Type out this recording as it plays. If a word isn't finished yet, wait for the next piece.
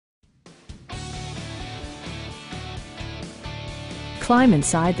climb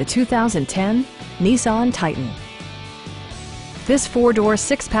inside the 2010 Nissan Titan. This four-door,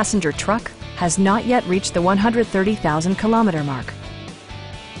 six-passenger truck has not yet reached the 130,000-kilometer mark.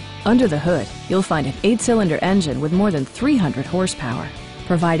 Under the hood, you'll find an 8-cylinder engine with more than 300 horsepower,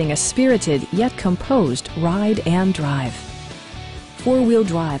 providing a spirited yet composed ride and drive. Four-wheel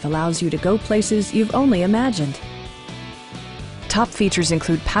drive allows you to go places you've only imagined. Top features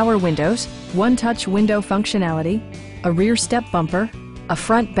include power windows, one-touch window functionality, a rear step bumper, a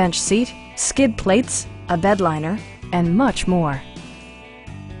front bench seat, skid plates, a bed liner, and much more.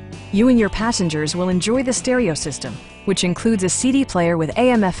 You and your passengers will enjoy the stereo system, which includes a CD player with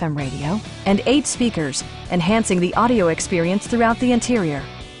AM/FM radio and 8 speakers, enhancing the audio experience throughout the interior.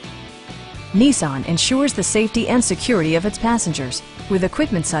 Nissan ensures the safety and security of its passengers with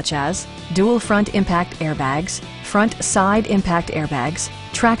equipment such as dual front impact airbags, front side impact airbags,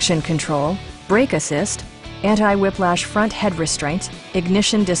 traction control, brake assist, anti-whiplash front head restraints,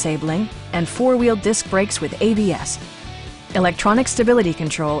 ignition disabling, and four-wheel disc brakes with ABS. Electronic stability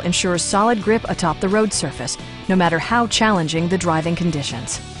control ensures solid grip atop the road surface, no matter how challenging the driving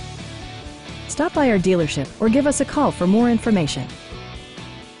conditions. Stop by our dealership or give us a call for more information.